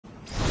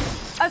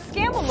A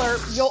scam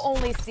alert you'll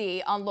only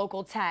see on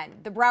Local 10.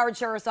 The Broward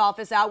Sheriff's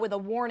Office out with a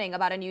warning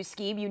about a new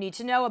scheme you need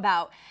to know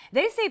about.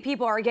 They say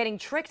people are getting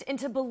tricked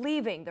into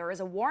believing there is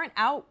a warrant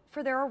out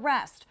for their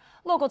arrest.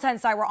 Local 10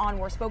 Syra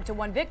Onwar spoke to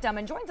one victim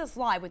and joins us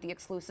live with the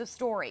exclusive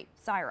story.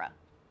 Syra.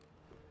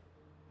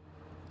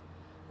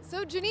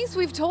 So Janice,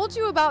 we've told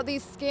you about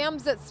these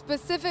scams that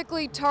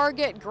specifically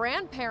target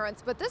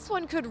grandparents, but this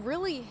one could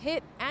really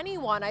hit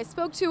anyone. I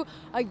spoke to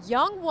a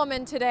young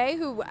woman today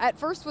who at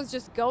first was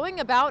just going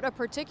about a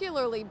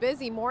particularly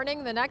busy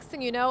morning. The next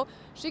thing you know,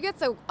 she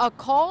gets a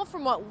call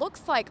from what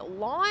looks like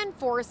law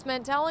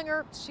enforcement telling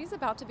her she's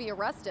about to be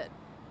arrested.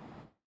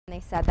 They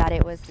said that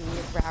it was the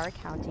Broward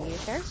County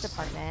Sheriff's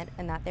Department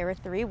and that there were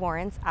 3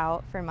 warrants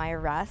out for my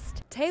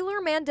arrest. Taylor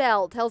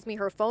Mandel tells me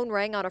her phone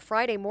rang on a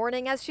Friday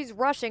morning as she's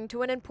rushing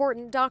to an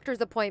important doctor's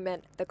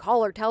appointment. The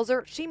caller tells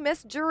her she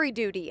missed jury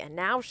duty and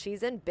now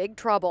she's in big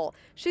trouble.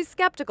 She's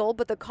skeptical,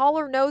 but the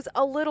caller knows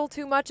a little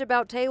too much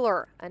about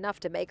Taylor,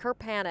 enough to make her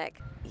panic.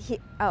 He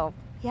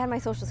had my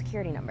social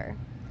security number.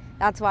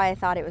 That's why I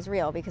thought it was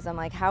real, because I'm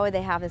like, how would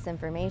they have this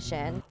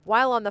information?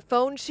 While on the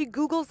phone, she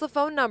Googles the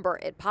phone number.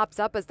 It pops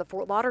up as the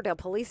Fort Lauderdale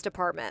Police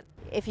Department.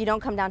 If you don't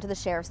come down to the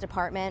Sheriff's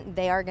Department,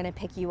 they are going to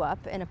pick you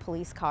up in a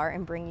police car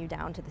and bring you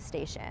down to the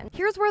station.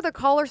 Here's where the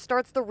caller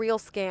starts the real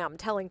scam,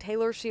 telling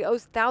Taylor she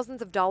owes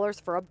thousands of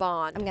dollars for a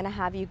bond. I'm going to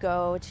have you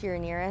go to your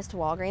nearest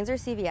Walgreens or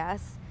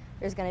CVS.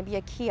 There's going to be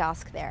a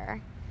kiosk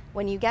there.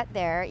 When you get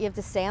there, you have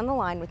to stay on the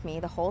line with me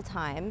the whole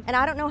time. And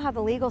I don't know how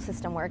the legal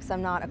system works.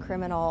 I'm not a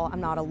criminal,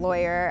 I'm not a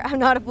lawyer, I'm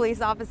not a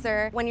police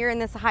officer. When you're in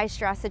this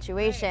high-stress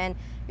situation,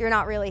 you're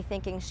not really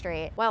thinking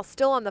straight. While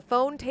still on the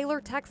phone,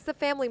 Taylor texts a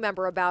family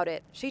member about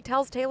it. She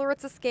tells Taylor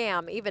it's a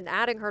scam, even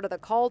adding her to the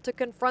call to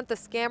confront the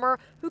scammer,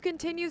 who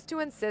continues to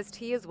insist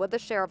he is with the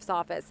sheriff's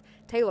office.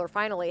 Taylor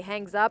finally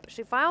hangs up.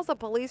 She files a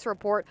police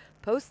report,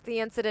 posts the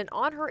incident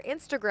on her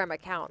Instagram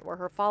account, where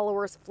her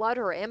followers flood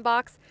her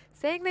inbox,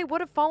 saying they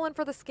would have fallen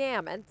for the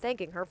scam and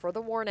thanking her for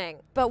the warning.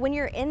 But when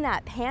you're in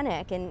that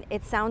panic and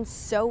it sounds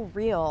so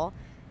real,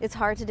 it's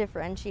hard to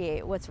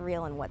differentiate what's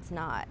real and what's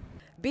not.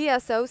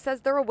 BSO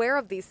says they're aware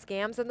of these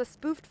scams and the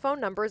spoofed phone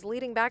numbers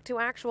leading back to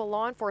actual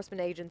law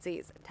enforcement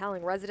agencies,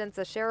 telling residents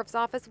the sheriff's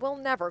office will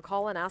never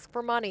call and ask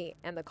for money,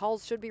 and the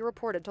calls should be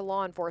reported to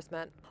law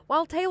enforcement.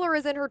 While Taylor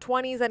is in her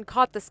 20s and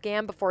caught the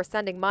scam before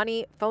sending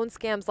money, phone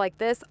scams like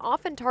this,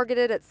 often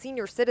targeted at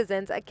senior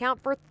citizens,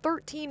 account for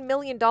 $13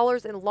 million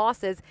in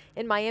losses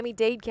in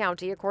Miami-Dade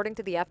County, according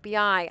to the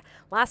FBI.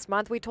 Last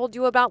month, we told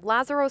you about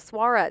Lazaro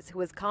Suarez, who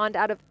was conned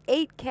out of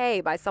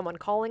 $8K by someone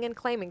calling and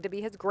claiming to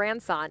be his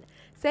grandson,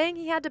 saying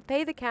he had to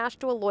pay the cash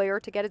to a lawyer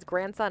to get his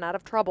grandson out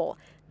of trouble.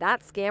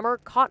 That scammer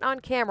caught on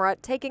camera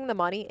taking the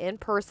money in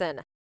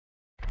person.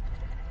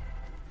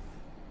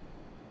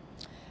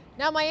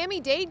 Now,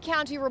 Miami-Dade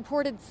County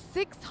reported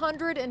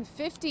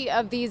 650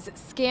 of these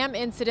scam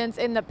incidents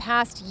in the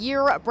past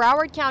year.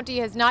 Broward County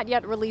has not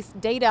yet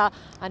released data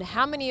on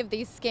how many of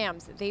these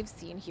scams they've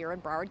seen here in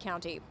Broward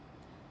County.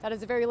 That is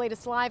the very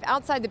latest live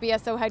outside the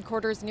BSO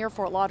headquarters near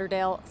Fort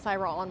Lauderdale.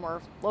 Syra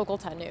Onwar, Local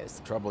 10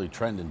 News. Troubling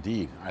trend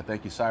indeed. All right,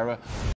 thank you, Syra.